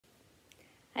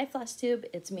Hi Floss Tube,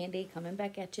 it's Mandy coming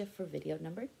back at you for video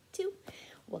number 2.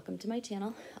 Welcome to my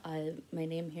channel. My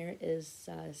name here is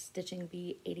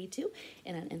StitchingBee82,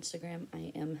 and on Instagram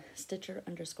I am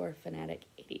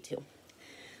Stitcher_Fanatic82.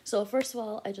 So first of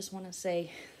all, I just want to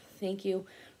say thank you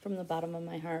from the bottom of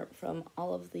my heart from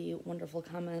all of the wonderful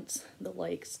comments, the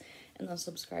likes, and the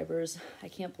subscribers. I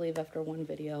can't believe after one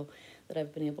video that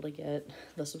I've been able to get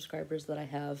the subscribers that I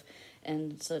have,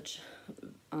 and such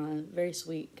very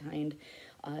sweet, kind,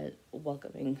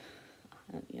 welcoming,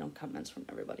 comments from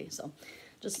everybody. So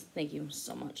just thank you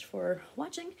so much for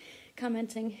watching,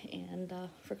 commenting, and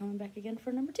for coming back again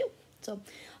for number 2. So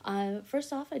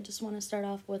first off, I just want to start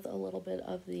off with a little bit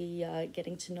of the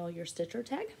getting to know your stitcher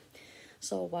tag.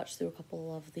 So watch through a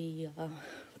couple of the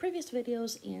previous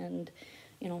videos and,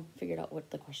 figured out what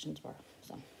the questions were.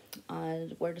 So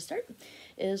where to start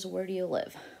is, where do you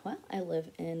live? Well, I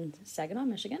live in Saginaw,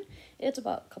 Michigan. It's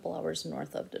about a couple hours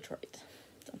north of Detroit.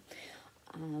 So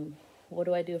what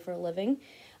do I do for a living?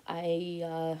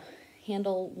 I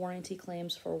handle warranty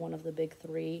claims for one of the big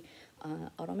 3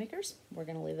 automakers. We're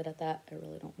going to leave it at that. I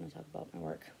really don't want to talk about my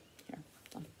work here.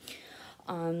 So,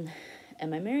 am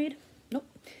I married? Nope.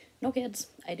 No kids.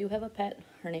 I do have a pet.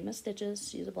 Her name is Stitches.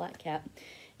 She's a black cat,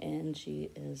 and she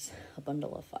is a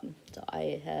bundle of fun. So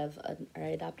I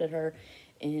adopted her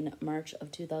in March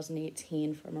of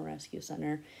 2018 from a rescue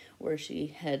center where she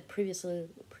had previously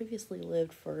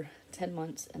lived for 10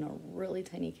 months in a really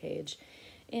tiny cage,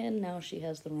 and now she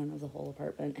has the run of the whole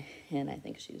apartment, and I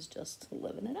think she's just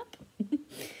living it up.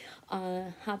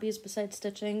 Hobbies besides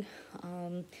stitching,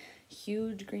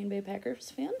 huge Green Bay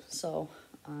Packers fan, so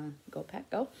go Pack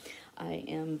go. I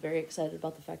am very excited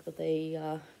about the fact that they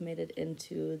made it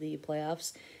into the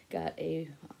playoffs, got a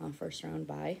first round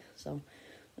bye, so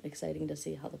exciting to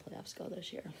see how the playoffs go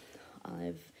this year.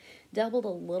 I've dabbled a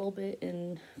little bit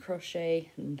in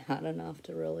crochet, not enough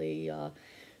to really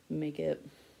make it,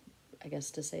 I guess,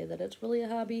 to say that it's really a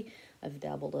hobby. I've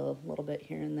dabbled a little bit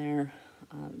here and there,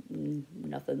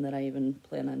 nothing that I even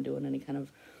plan on doing any kind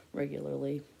of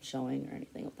regularly showing or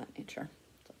anything of that nature.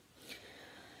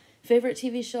 Favorite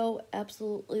TV show?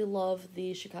 Absolutely love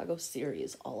the Chicago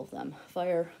series, all of them.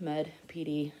 Fire, Med,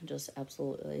 PD, just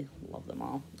absolutely love them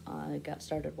all. I got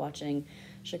started watching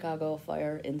Chicago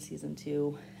Fire in season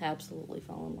 2, absolutely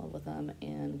fell in love with them,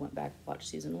 and went back, watched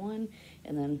season 1,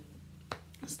 and then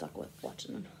stuck with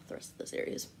watching the rest of the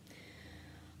series.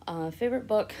 Favorite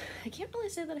book? I can't really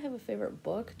say that I have a favorite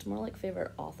book. It's more like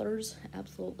favorite authors.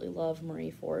 Absolutely love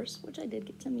Marie Force, which I did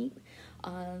get to meet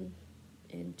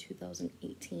in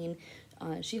 2018.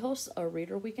 She hosts a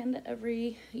reader weekend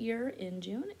every year in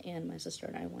June, and my sister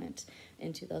and I went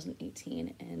in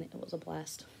 2018, and it was a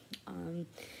blast.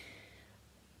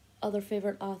 Other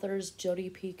favorite authors: Jodi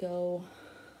Picoult,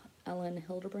 Ellen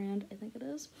Hildebrand, I think it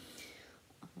is,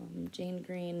 Jane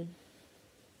Green.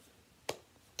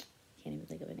 Can't even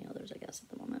think of any others, I guess, at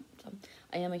the moment. So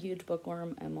I am a huge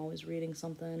bookworm. I'm always reading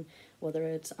something, whether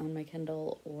it's on my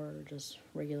Kindle or just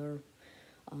regular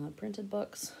printed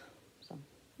books. So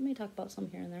let me talk about some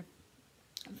here and there.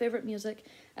 Favorite music?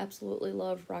 Absolutely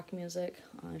love rock music.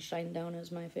 Shinedown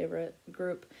is my favorite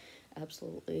group.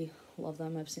 Absolutely love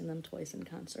them. I've seen them twice in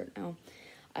concert now.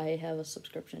 I have a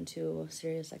subscription to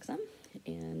SiriusXM,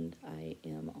 and I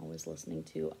am always listening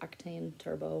to Octane,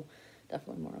 Turbo,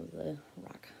 definitely more of the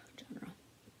rock genre.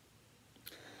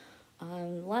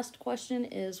 Last question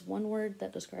is, one word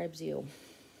that describes you.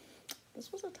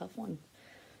 This was a tough one.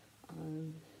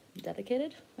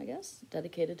 Dedicated, I guess.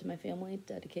 Dedicated to my family,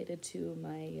 dedicated to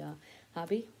my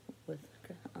hobby with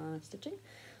stitching.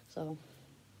 So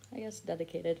I guess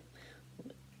dedicated. A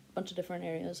bunch of different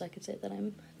areas I could say that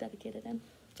I'm dedicated in.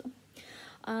 So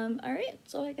alright,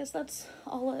 so I guess that's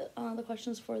all the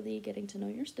questions for the getting to know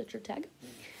your stitcher tag.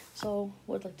 So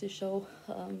would like to show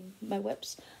my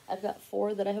whips. I've got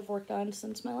 4 that I have worked on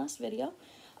since my last video.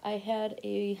 I had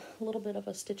a little bit of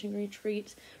a stitching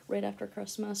retreat right after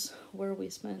Christmas where we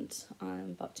spent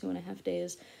about 2.5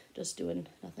 days just doing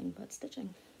nothing but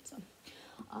stitching. So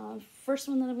first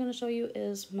one that I'm going to show you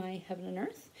is my Heaven and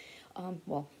Earth.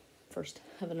 First,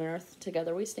 Heaven and Earth,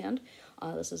 Together We Stand.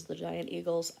 This is the Giant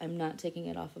Eagles. I'm not taking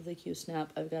it off of the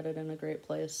Q-Snap. I've got it in a great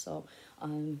place, so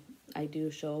I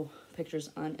do show pictures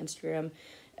on Instagram,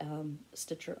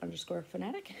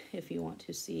 Stitcher_Fanatic, if you want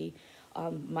to see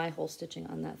my whole stitching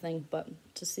on that thing. But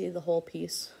to see the whole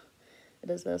piece, it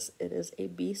is this. It is a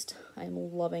beast. I'm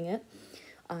loving it.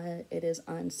 It is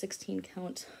on 16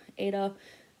 count Aida,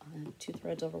 2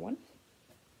 threads over 1.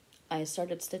 I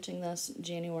started stitching this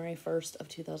January 1st of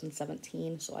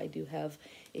 2017, so I do have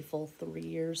a full 3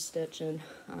 years stitching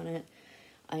on it.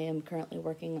 I am currently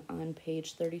working on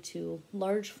page 32,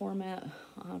 large format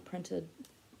printed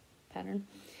pattern,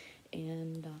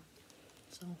 and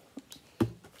so oops,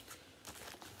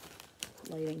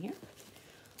 lighting here.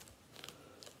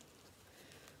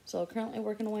 So currently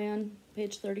working away on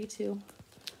page 32.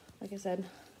 Like I said,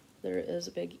 there is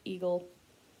a big eagle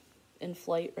in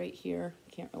flight right here.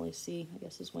 Can't really see. I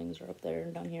guess his wings are up there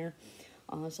and down here.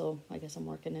 So I guess I'm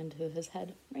working into his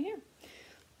head right here.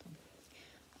 So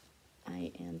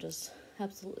I am just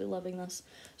absolutely loving this.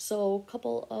 So a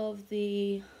couple of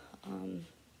the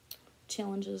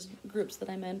challenges groups that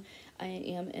I'm in, I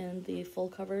am in the full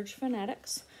coverage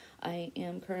fanatics. I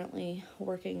am currently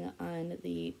working on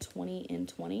the 20 in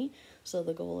 20. So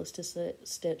the goal is to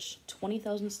stitch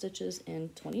 20,000 stitches in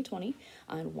 2020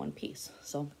 on one piece.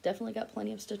 So definitely got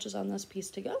plenty of stitches on this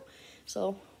piece to go.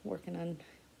 So working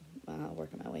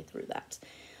my way through that.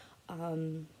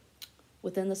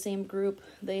 Within the same group,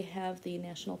 they have the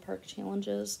National Park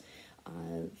challenges.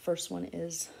 First one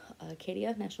is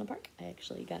Acadia National Park. I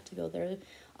actually got to go there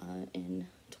in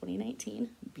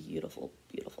 2019. Beautiful,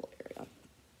 beautiful area.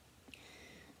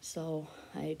 So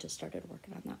I just started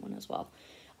working on that one as well.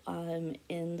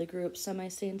 In the group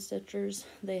Semi-Sane Stitchers,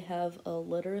 they have a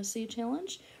literacy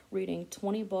challenge, reading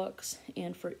 20 books,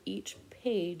 and for each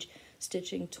page,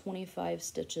 stitching 25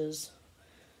 stitches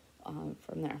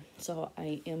from there. So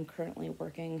I am currently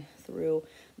working through,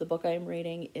 the book I'm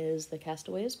reading is The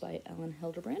Castaways by Ellen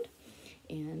Hildebrand,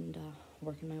 and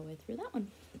working my way through that one.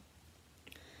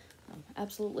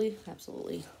 Absolutely,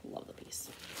 absolutely love the piece.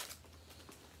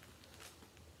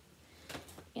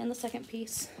 And the second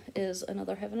piece is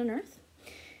Another Heaven and Earth.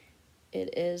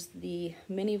 It is the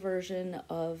mini version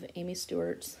of Aimee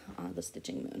Stewart's The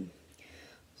Stitching Moon.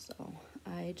 So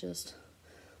I just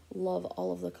love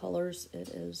all of the colors. It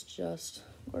is just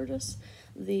gorgeous.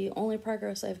 The only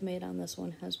progress I've made on this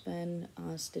one has been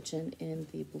stitching in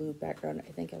the blue background.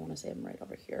 I think I want to say I'm right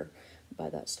over here by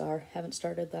that star. Haven't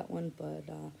started that one, but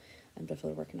I'm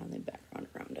definitely working on the background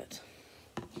around it.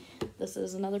 This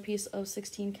is another piece of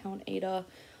 16 count Aida,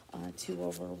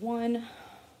 2/1.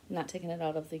 Not taking it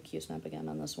out of the Q-snap again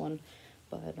on this one,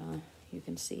 but you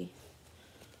can see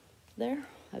there.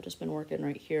 I've just been working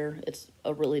right here. It's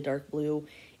a really dark blue,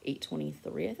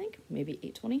 823, I think, maybe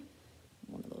 820.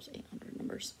 One of those 800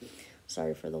 numbers.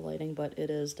 Sorry for the lighting, but it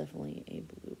is definitely a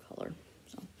blue color.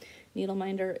 So, needle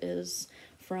minder is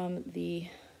from the,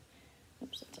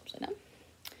 oops, that's upside down,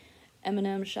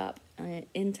 M&M shop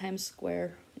in Times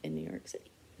Square in New York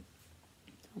City.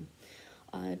 So,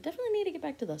 definitely need to get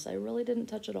back to this. I really didn't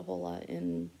touch it a whole lot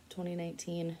in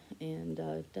 2019, and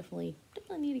definitely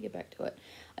need to get back to it.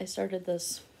 I started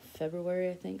this February,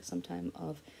 I think, sometime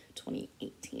of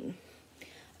 2018,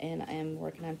 and I am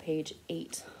working on page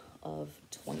 8 of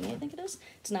 20, I think it is.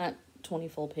 It's not 20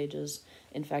 full pages.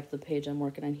 In fact, the page I'm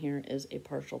working on here is a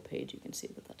partial page. You can see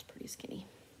that that's pretty skinny.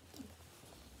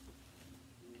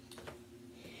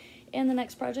 And the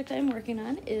next project I'm working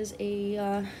on is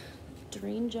a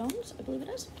Durene Jones, I believe it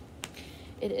is.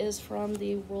 It is from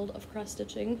the World of Cross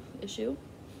Stitching issue.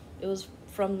 It was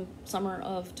from summer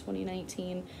of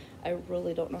 2019. I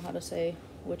really don't know how to say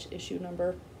which issue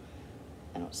number.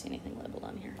 I don't see anything labeled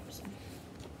on here. So.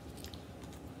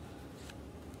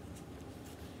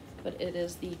 But it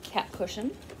is the cat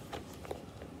cushion.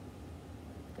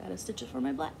 Gotta stitch it for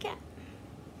my black cat.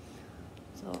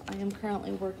 So I am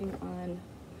currently working on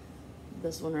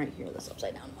this one right here, this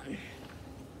upside down one.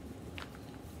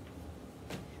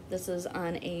 This is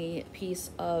on a piece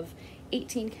of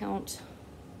 18 count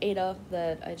Aida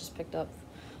that I just picked up,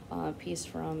 a piece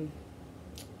from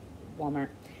Walmart.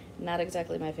 Not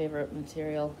exactly my favorite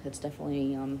material. It's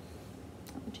definitely on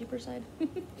the cheaper side,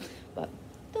 but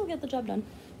they'll get the job done.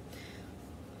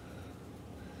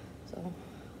 So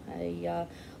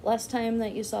last time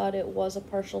that you saw it, it was a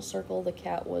partial circle. The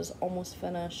cat was almost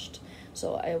finished,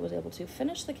 so I was able to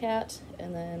finish the cat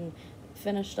and then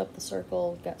finished up the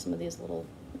circle, got some of these little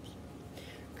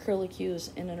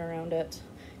curlicues in and around it.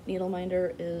 Needle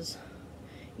minder is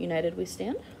United We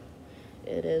Stand.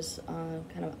 It is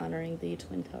kind of honoring the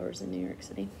Twin Towers in New York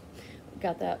City.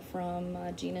 Got that from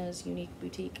Gina's Unique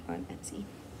Boutique on Etsy.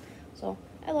 So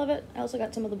I love it. I also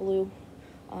got some of the blue.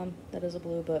 That is a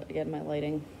blue, but again, my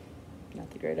lighting,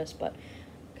 not the greatest, but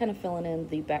kind of filling in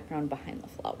the background behind the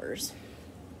flowers.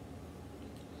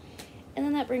 And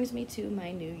then that brings me to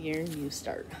my New Year, New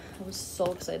Start. I was so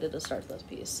excited to start this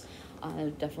piece.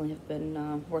 I definitely have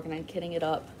been working on kitting it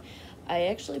up. I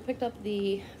actually picked up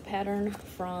the pattern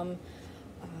from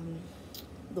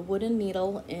the Wooden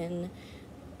Needle in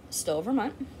Stowe,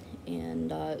 Vermont,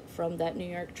 And from that New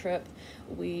York trip,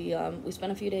 we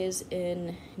spent a few days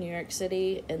in New York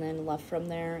City and then left from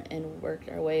there and worked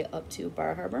our way up to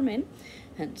Bar Harbor, Maine,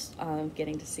 hence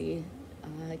getting to see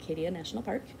Acadia National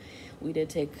Park. We did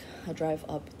take a drive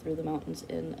up through the mountains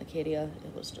in Acadia.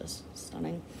 It was just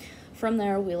stunning. From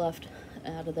there, we left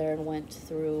out of there and went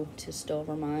through to Stowe,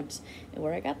 Vermont, and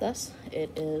where I got this.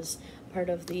 It is part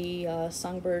of the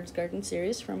Songbirds garden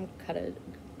series from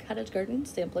Cottage Garden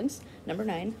Samplings, number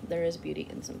 9. There is beauty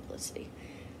in simplicity.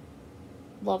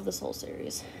 Love this whole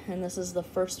series, and this is the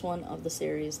first one of the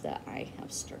series that I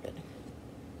have started.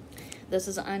 This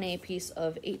is on a piece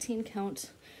of 18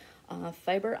 count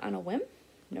fiber on a Whim.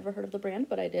 Never heard of the brand,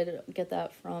 but I did get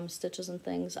that from Stitches and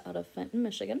Things out of Fenton,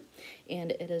 Michigan,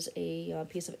 and it is a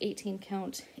piece of 18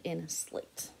 count in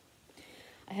Slate.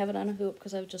 I have it on a hoop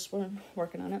because I've just been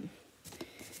working on it.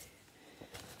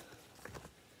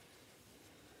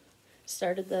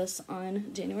 Started this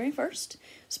on January 1st,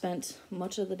 spent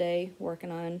much of the day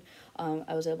working on,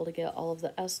 I was able to get all of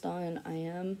the S done,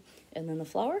 IM, and then the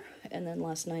flower, and then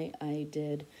last night I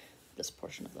did this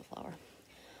portion of the flower.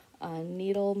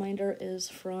 Needle minder is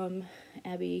from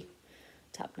Abby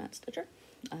Top Knot Stitcher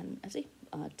on Etsy.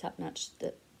 Top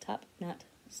Knot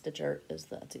Stitcher is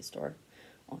the Etsy store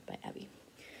owned by Abby.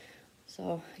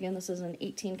 So again, this is an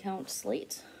 18 count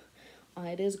slate.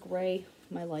 It is gray.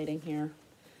 My lighting here,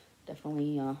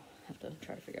 definitely have to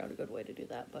try to figure out a good way to do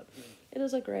that, but it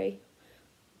is a gray,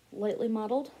 lightly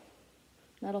modeled,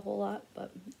 not a whole lot,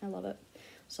 but I love it.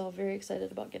 So very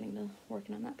excited about getting to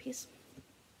working on that piece.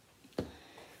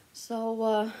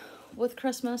 So with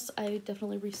Christmas, I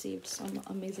definitely received some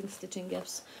amazing stitching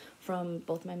gifts from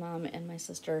both my mom and my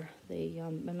sister.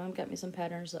 My mom got me some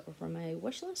patterns that were from my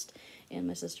wish list, and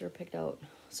my sister picked out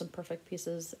some perfect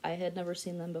pieces. I had never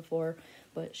seen them before,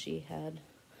 but she had,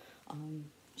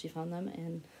 she found them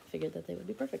and figured that they would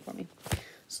be perfect for me.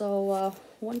 So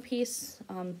one piece,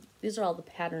 these are all the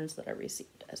patterns that I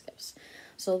received as gifts.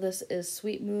 So this is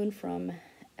Sweet Moon from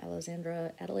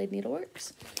Alessandra, Adelaide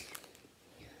Needleworks.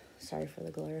 Sorry for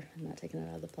the glare, I'm not taking it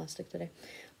out of the plastic today,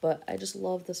 but I just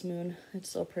love this moon. It's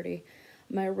so pretty.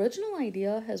 My original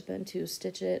idea has been to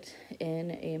stitch it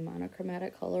in a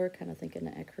monochromatic color, kind of thinking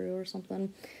an ecru or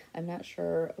something. I'm not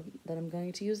sure that I'm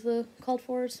going to use the called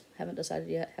fors. Haven't decided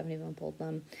yet, haven't even pulled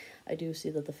them. I do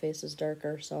see that the face is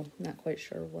darker, so not quite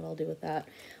sure what I'll do with that.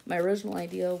 My original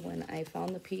idea when I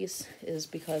found the piece is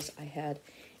because I had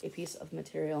a piece of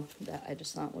material that I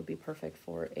just thought would be perfect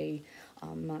for a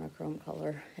monochrome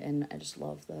color, and I just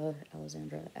love the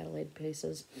Alessandra Adelaide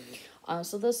pieces.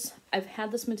 So this, I've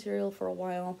had this material for a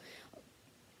while.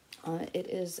 It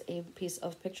is a piece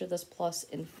of Picture This Plus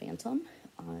in Phantom.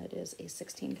 It is a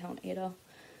 16 count Aida.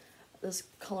 This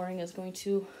coloring is going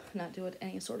to not do it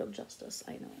any sort of justice,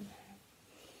 I know.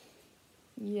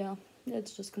 Yeah,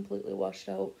 it's just completely washed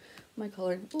out. My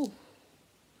coloring, ooh,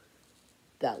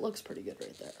 that looks pretty good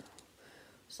right there.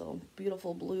 So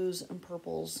beautiful blues and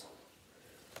purples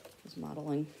is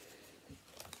modeling.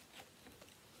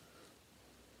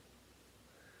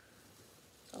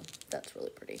 So that's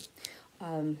really pretty.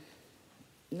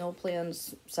 No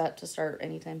plans set to start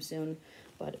anytime soon,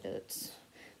 but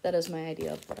that is my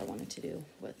idea of what I wanted to do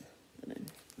with the moon.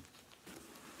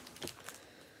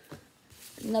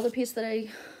 Another piece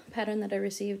pattern that I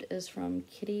received is from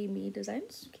Kitty Me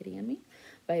Designs, Kitty and Me,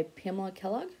 by Pamela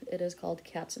Kellogg. It is called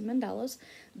Cats and Mandalas.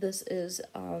 This is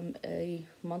a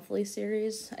monthly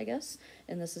series, I guess,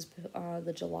 and this is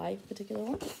the July particular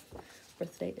one.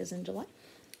 Birthday is in July,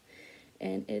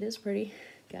 and it is pretty.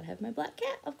 Gotta have my black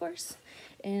cat, of course,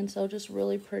 and so just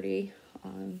really pretty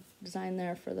design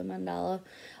there for the mandala.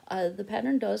 The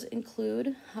pattern does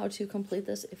include how to complete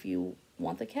this if you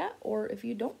want the cat or if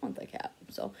you don't want the cat,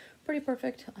 so pretty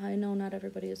perfect. I know not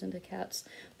everybody is into cats,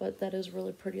 but that is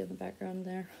really pretty in the background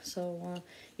there, so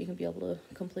you can be able to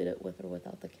complete it with or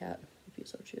without the cat if you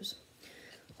so choose.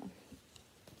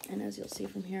 And as you'll see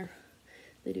from here,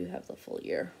 they do have the full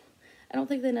year. I don't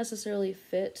think they necessarily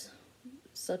fit,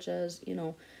 such as, you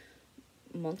know,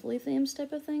 monthly themes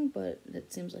type of thing, but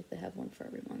it seems like they have one for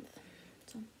every month,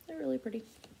 so they're really pretty.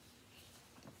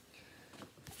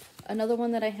 Another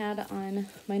one that I had on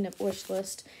my knit wish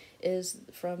list is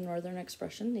from Northern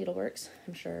Expression Needleworks.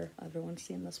 I'm sure everyone's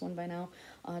seen this one by now.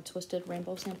 Twisted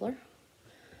Rainbow Sampler.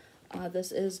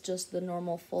 This is just the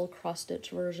normal full cross stitch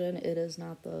version. It is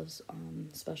not the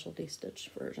specialty stitch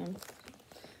version.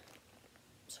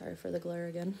 Sorry for the glare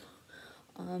again.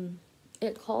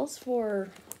 It calls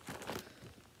for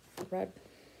red.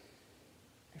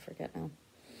 I forget now.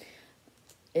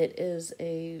 It is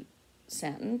a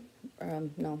satin.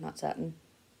 No, not satin.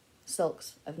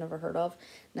 silks I've never heard of.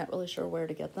 Not really sure where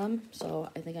to get them, so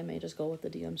I think I may just go with the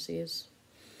DMCs.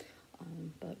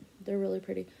 But they're really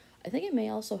pretty. I think it may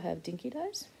also have dinky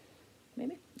dyes.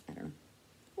 Maybe? I don't know.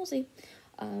 We'll see.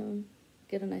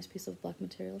 Get a nice piece of black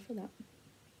material for that.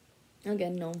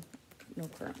 Again, no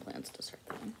current plans to start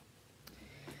that one.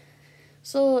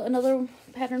 So another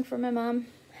pattern from my mom.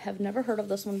 Have never heard of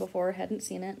this one before, hadn't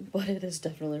seen it, but it is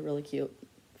definitely really cute.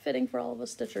 Fitting for all of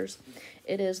us stitchers.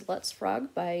 It is Let's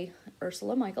Frog by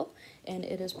Ursula Michael, and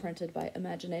it is printed by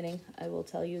Imaginating. I will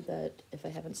tell you that if I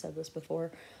haven't said this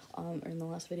before, or in the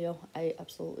last video, I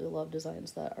absolutely love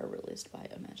designs that are released by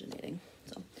Imaginating.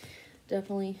 So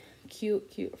definitely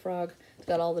cute frog. It's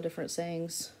got all the different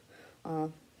sayings.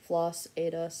 Floss,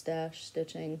 Aida, stash,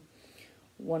 stitching,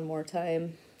 one more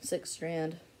time,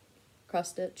 6-strand, cross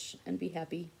stitch, and be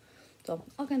happy. So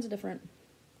all kinds of different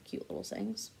cute little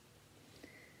sayings.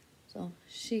 So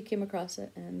she came across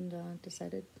it and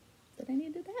decided that I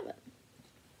needed to have it.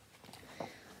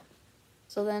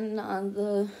 So then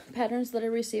the patterns that I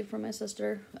received from my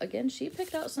sister, again, she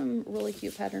picked out some really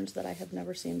cute patterns that I have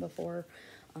never seen before.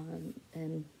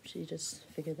 And she just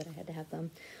figured that I had to have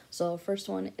them. So first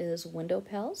one is Window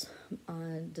Pals,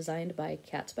 designed by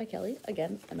Cats by Kelly.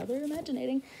 Again, another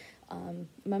Imaginating.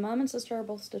 My mom and sister are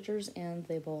both stitchers, and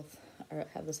they both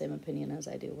have the same opinion as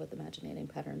I do with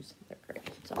Imaginating patterns. They're great.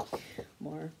 So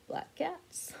more black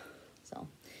cats. So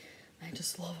I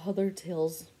just love how their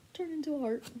tails turn into a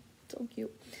heart. So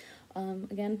cute.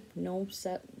 Again, no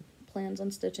set plans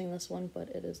on stitching this one, but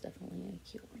it is definitely a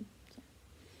cute one.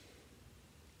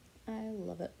 I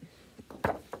love it.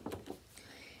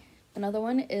 Another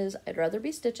one is I'd Rather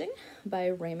Be Stitching by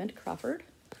Raymond Crawford.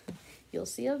 You'll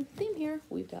see a theme here.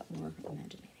 We've got more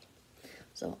Imaginating.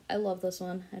 So I love this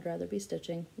one. I'd Rather Be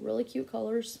Stitching. Really cute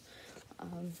colors.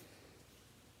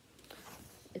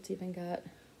 It's even got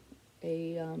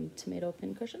a tomato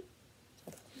pin cushion.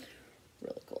 So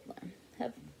really cool there.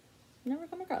 Have never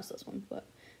come across this one, but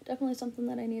definitely something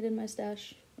that I need in my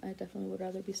stash. I definitely would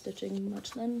rather be stitching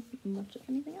much than much of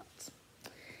anything else.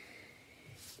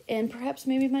 And perhaps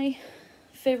maybe my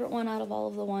favorite one out of all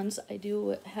of the ones, I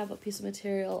do have a piece of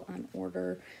material on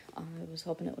order. I was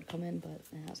hoping it would come in, but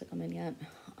it hasn't come in yet.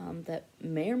 That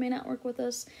may or may not work with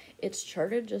this. It's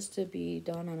charted just to be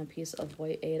done on a piece of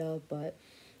white Aida, but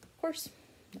of course,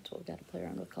 that's what we've got to play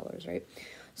around with colors, right?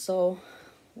 So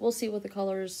we'll see with the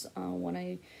colors when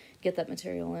I get that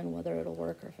material in, whether it'll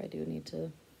work or if I do need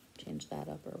to change that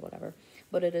up or whatever.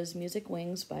 But it is Music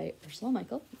Wings by Ursula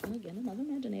Michael. And again, another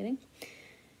Imaginating.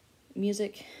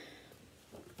 Music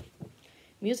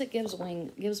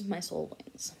gives my soul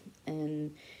wings.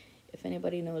 And if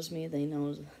anybody knows me, they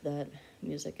know that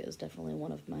music is definitely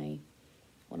one of my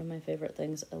favorite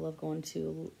things. I love going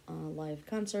to live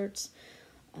concerts.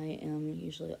 I am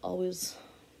usually always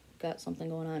got something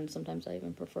going on. Sometimes I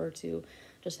even prefer to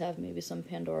just have maybe some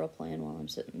Pandora playing while I'm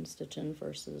sitting stitching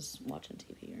versus watching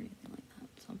TV or anything like that.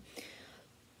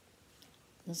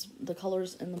 So the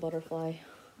colors in the butterfly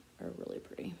are really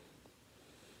pretty.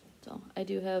 So I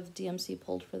do have DMC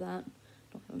pulled for that.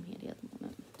 Don't have them handy at the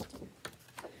moment.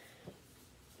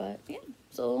 But yeah,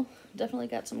 so definitely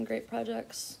got some great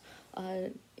projects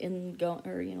in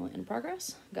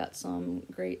progress. Got some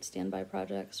great standby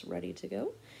projects ready to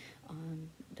go.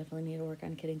 Definitely need to work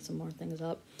on getting some more things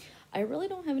up. I really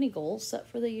don't have any goals set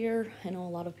for the year. I know a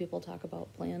lot of people talk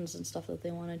about plans and stuff that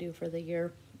they want to do for the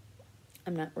year.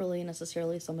 I'm not really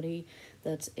necessarily somebody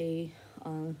that's a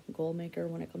goal maker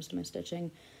when it comes to my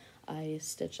stitching. I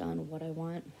stitch on what I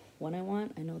want, when I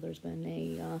want. I know there's been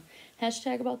a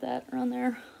hashtag about that around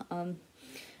there.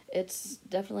 It's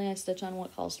definitely I stitch on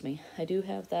what calls to me. I do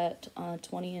have that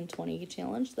 20 and 20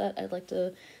 challenge that I'd like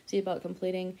to see about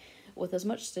completing. With as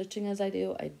much stitching as I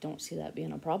do, I don't see that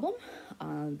being a problem.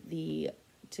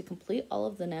 To complete all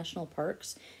of the national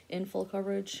parks in full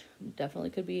coverage definitely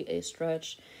could be a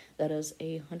stretch. That is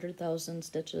 100,000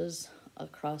 stitches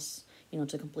across,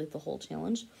 to complete the whole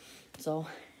challenge. So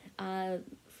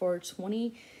for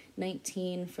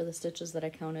 2019, for the stitches that I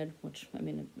counted, which, I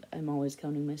mean, I'm always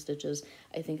counting my stitches,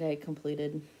 I think I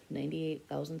completed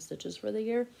 98,000 stitches for the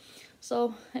year.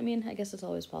 So, I mean, I guess it's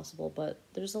always possible, but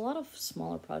there's a lot of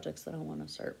smaller projects that I want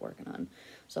to start working on.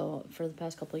 So for the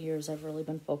past couple of years, I've really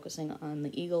been focusing on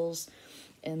the eagles,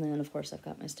 and then, of course, I've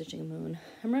got my Stitching Moon.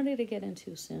 I'm ready to get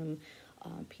into some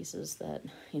pieces that,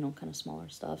 kind of smaller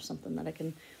stuff, something that I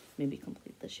can maybe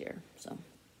complete this year. So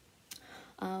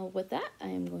with that, I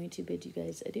am going to bid you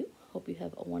guys adieu. Hope you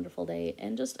have a wonderful day,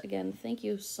 and just, again, thank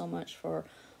you so much for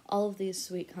all of these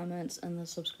sweet comments and the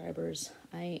subscribers.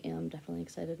 I am definitely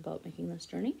excited about making this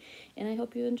journey, and I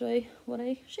hope you enjoy what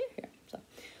I share here. So,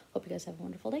 hope you guys have a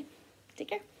wonderful day. Take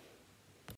care.